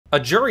A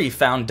jury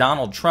found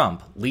Donald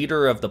Trump,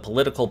 leader of the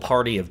political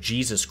party of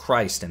Jesus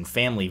Christ and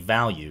family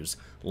values,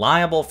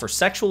 liable for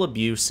sexual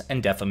abuse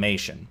and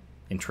defamation.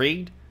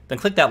 Intrigued? Then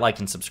click that like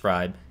and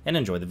subscribe and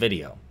enjoy the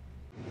video.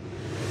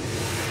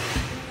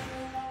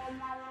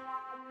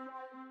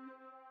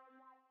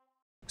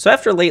 So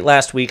after late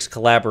last week's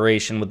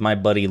collaboration with my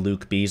buddy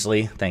Luke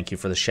Beasley, thank you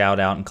for the shout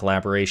out and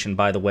collaboration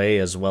by the way,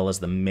 as well as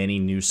the many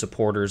new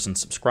supporters and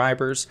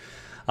subscribers,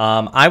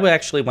 I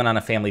actually went on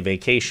a family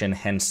vacation,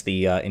 hence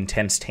the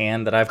intense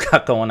tan that I've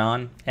got going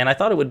on, and I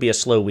thought it would be a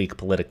slow week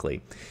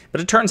politically.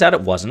 But it turns out it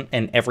wasn't,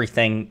 and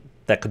everything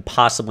that could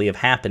possibly have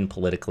happened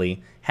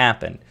politically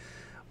happened.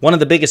 One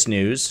of the biggest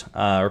news,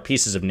 or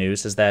pieces of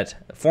news, is that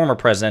former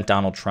President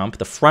Donald Trump,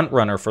 the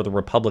frontrunner for the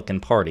Republican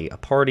Party, a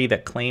party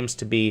that claims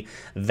to be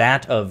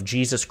that of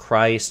Jesus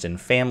Christ and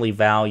family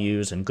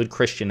values and good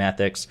Christian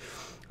ethics,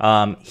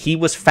 he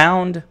was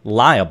found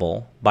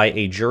liable by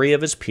a jury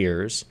of his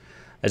peers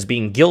as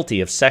being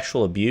guilty of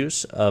sexual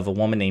abuse of a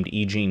woman named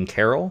E Jean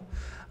Carroll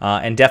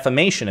and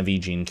defamation of E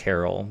Jean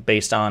Carroll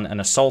based on an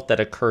assault that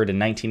occurred in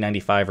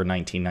 1995 or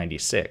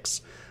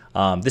 1996.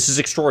 This is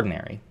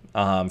extraordinary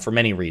for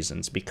many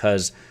reasons,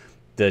 because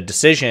the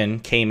decision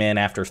came in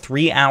after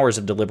 3 hours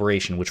of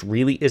deliberation, which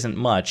really isn't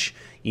much,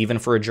 even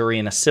for a jury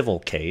in a civil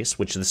case,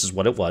 which this is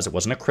what it was. It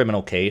wasn't a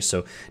criminal case,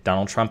 so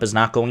Donald Trump is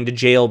not going to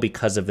jail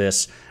because of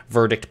this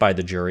verdict by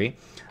the jury.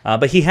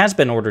 But he has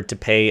been ordered to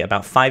pay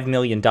about $5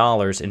 million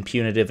in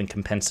punitive and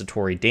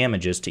compensatory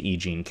damages to E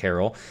Jean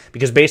Carroll,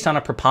 because based on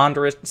a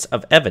preponderance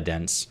of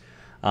evidence,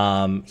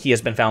 he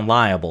has been found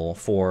liable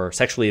for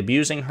sexually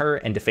abusing her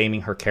and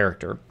defaming her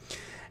character.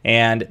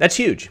 And that's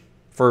huge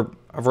for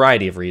a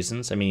variety of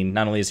reasons. I mean,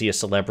 not only is he a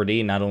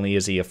celebrity, not only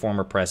is he a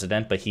former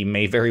president, but he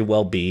may very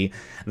well be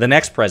the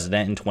next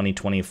president in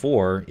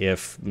 2024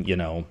 if,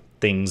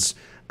 things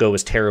go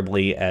as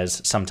terribly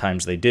as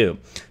sometimes they do.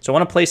 So I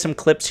want to play some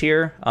clips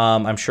here.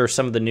 I'm sure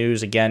some of the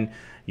news, again,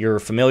 you're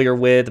familiar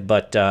with,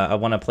 but I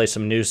want to play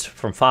some news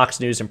from Fox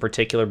News in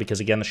particular because,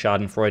 again, the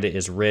schadenfreude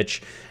is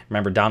rich.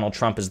 Remember, Donald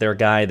Trump is their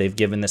guy. They've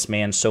given this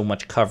man so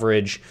much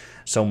coverage,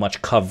 so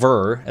much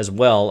cover as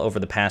well over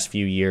the past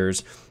few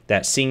years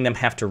that seeing them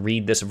have to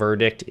read this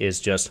verdict is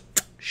just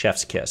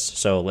chef's kiss.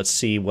 So let's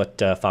see what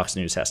Fox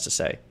News has to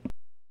say.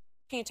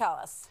 Can you tell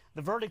us?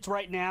 The verdict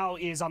right now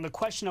is on the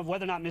question of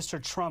whether or not Mr.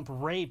 Trump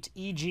raped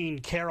E Jean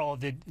Carroll.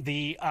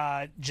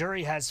 The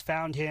jury has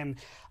found him,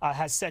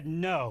 has said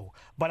no.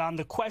 But on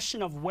the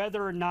question of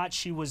whether or not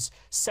she was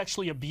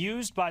sexually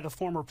abused by the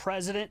former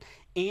president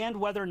and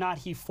whether or not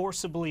he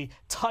forcibly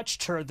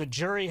touched her, the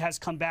jury has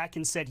come back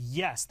and said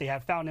yes. They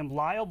have found him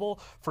liable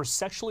for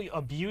sexually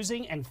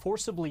abusing and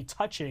forcibly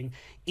touching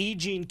E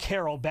Jean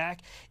Carroll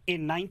back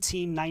in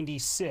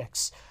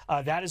 1996.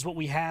 That is what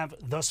we have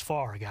thus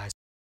far, guys.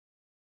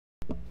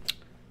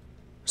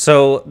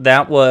 So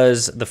that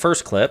was the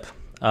first clip,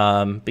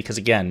 because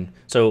again,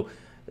 so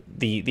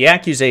the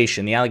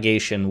accusation, the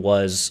allegation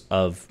was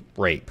of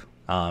rape,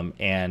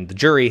 and the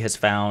jury has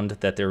found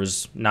that there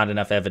was not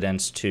enough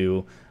evidence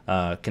to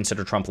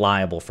consider Trump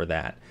liable for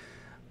that.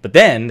 But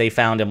then they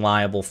found him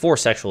liable for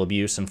sexual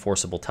abuse and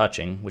forcible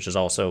touching, which is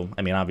also,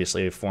 I mean,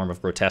 obviously a form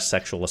of grotesque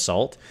sexual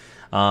assault.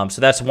 So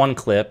that's one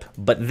clip,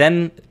 but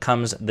then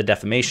comes the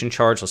defamation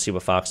charge. Let's see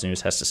what Fox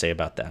News has to say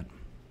about that.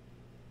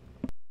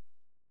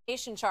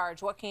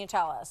 Charge. What can you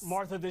tell us?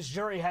 Martha, this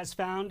jury has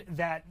found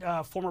that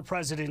former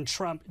President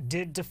Trump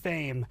did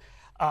defame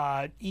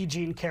E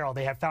Jean Carroll.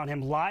 They have found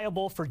him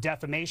liable for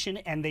defamation,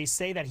 and they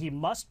say that he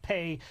must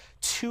pay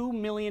 $2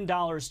 million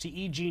to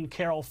E Jean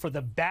Carroll for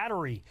the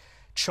battery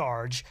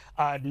charge.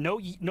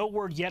 No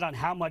word yet on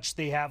how much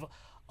they have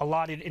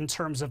allotted in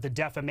terms of the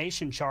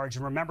defamation charge.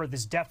 And remember,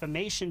 this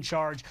defamation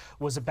charge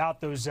was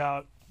about those,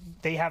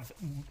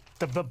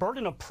 the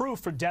burden of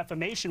proof for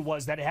defamation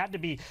was that it had to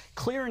be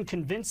clear and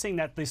convincing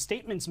that the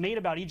statements made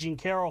about E Jean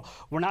Carroll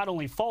were not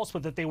only false,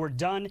 but that they were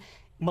done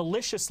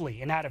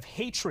maliciously and out of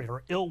hatred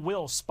or ill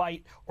will,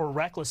 spite, or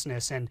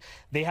recklessness. And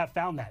they have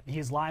found that he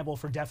is liable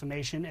for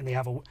defamation, and they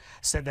have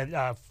said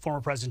that former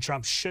President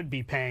Trump should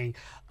pay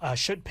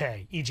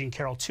E Jean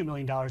Carroll $2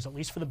 million at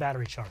least for the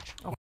battery charge.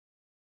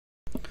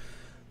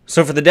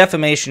 So for the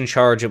defamation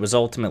charge, it was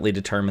ultimately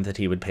determined that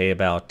he would pay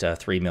about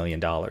 $3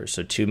 million.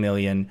 So $2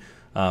 million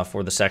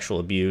for the sexual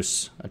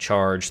abuse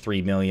charge,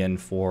 $3 million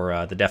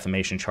for the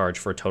defamation charge,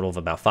 for a total of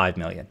about $5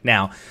 million.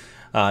 Now,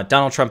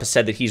 Donald Trump has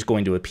said that he's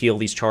going to appeal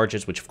these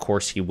charges, which of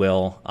course he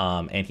will,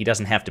 and he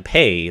doesn't have to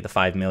pay the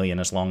 $5 million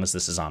as long as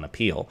this is on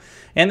appeal.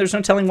 And there's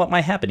no telling what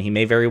might happen. He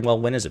may very well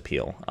win his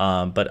appeal.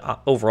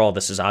 But overall,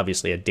 this is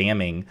obviously a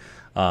damning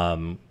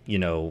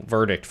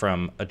verdict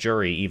from a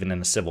jury, even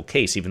in a civil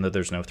case, even though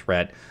there's no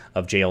threat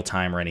of jail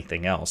time or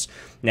anything else.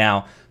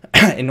 Now,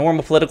 in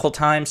normal political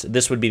times,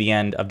 this would be the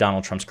end of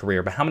Donald Trump's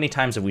career. But how many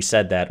times have we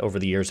said that over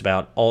the years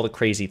about all the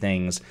crazy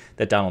things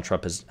that Donald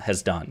Trump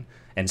has done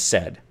and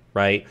said,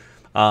 right?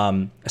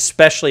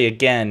 Especially,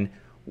 again,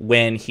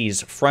 when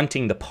he's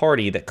fronting the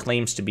party that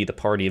claims to be the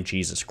party of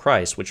Jesus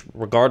Christ, which,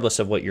 regardless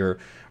of what your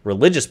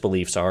religious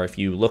beliefs are, if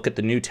you look at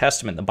the New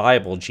Testament, the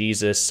Bible,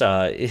 Jesus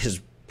is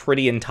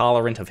pretty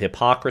intolerant of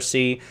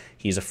hypocrisy.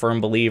 He's a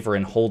firm believer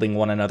in holding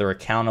one another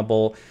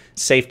accountable.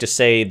 Safe to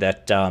say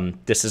that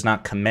this is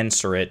not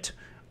commensurate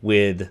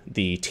with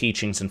the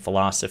teachings and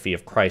philosophy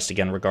of Christ,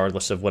 again,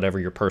 regardless of whatever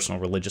your personal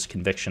religious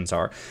convictions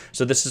are.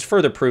 So this is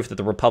further proof that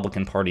the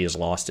Republican Party has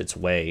lost its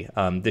way.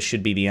 This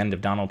should be the end of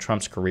Donald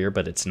Trump's career,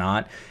 but it's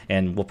not,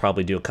 and we'll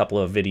probably do a couple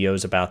of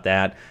videos about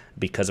that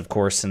because, of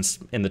course, since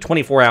in the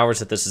 24 hours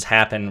that this has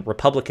happened,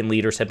 Republican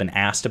leaders have been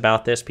asked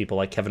about this, people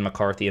like Kevin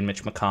McCarthy and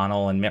Mitch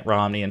McConnell and Mitt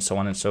Romney and so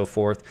on and so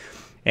forth,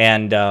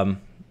 and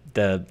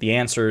the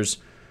answers...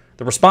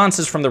 The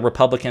responses from the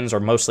Republicans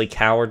are mostly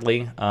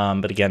cowardly,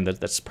 but again,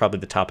 that's probably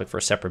the topic for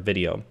a separate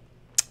video.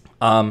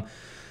 So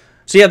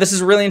yeah, this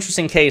is a really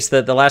interesting case.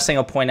 The last thing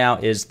I'll point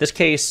out is this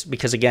case,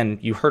 because again,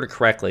 you heard it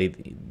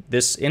correctly,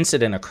 this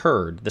incident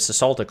occurred, this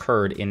assault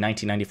occurred in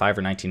 1995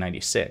 or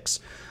 1996.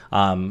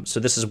 So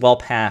this is well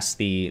past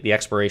the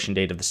expiration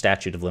date of the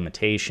statute of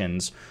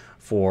limitations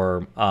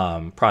for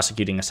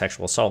prosecuting a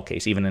sexual assault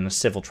case, even in a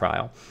civil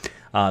trial.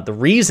 The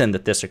reason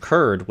that this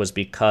occurred was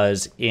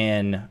because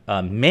in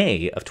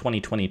May of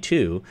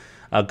 2022,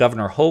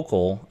 Governor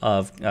Hochul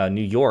of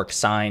New York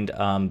signed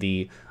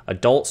the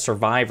Adult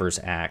Survivors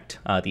Act,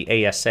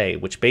 the ASA,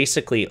 which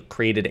basically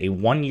created a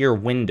one-year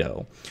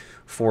window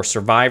for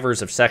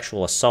survivors of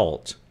sexual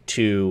assault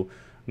to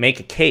make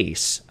a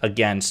case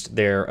against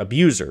their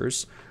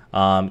abusers,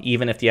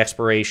 even if the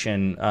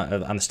expiration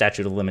on the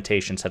statute of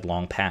limitations had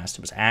long passed.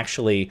 It was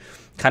actually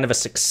kind of a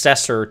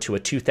successor to a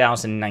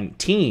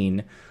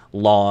 2019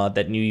 law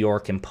that New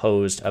York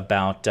imposed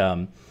about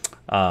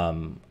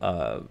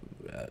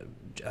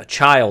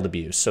child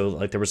abuse. So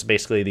like there was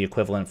basically the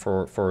equivalent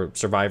for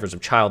survivors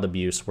of child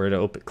abuse, where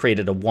it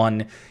created a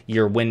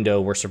one-year window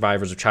where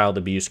survivors of child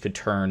abuse could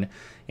turn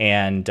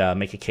and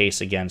make a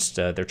case against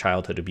their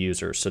childhood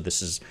abusers. So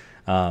this is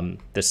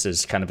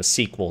kind of a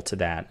sequel to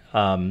that.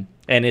 And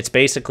it's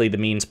basically the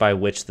means by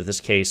which that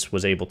this case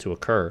was able to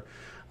occur.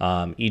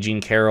 E.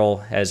 Jean Carroll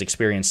has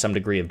experienced some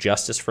degree of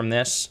justice from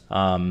this.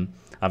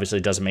 Obviously,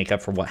 it doesn't make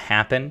up for what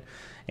happened.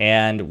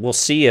 And we'll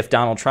see if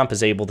Donald Trump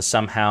is able to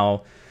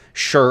somehow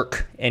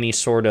shirk any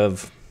sort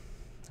of,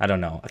 I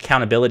don't know,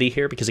 accountability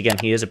here. Because, again,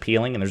 he is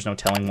appealing, and there's no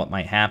telling what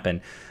might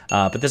happen.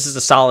 But this is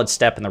a solid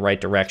step in the right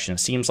direction. It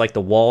seems like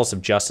the walls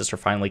of justice are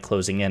finally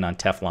closing in on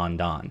Teflon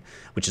Don,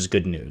 which is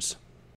good news.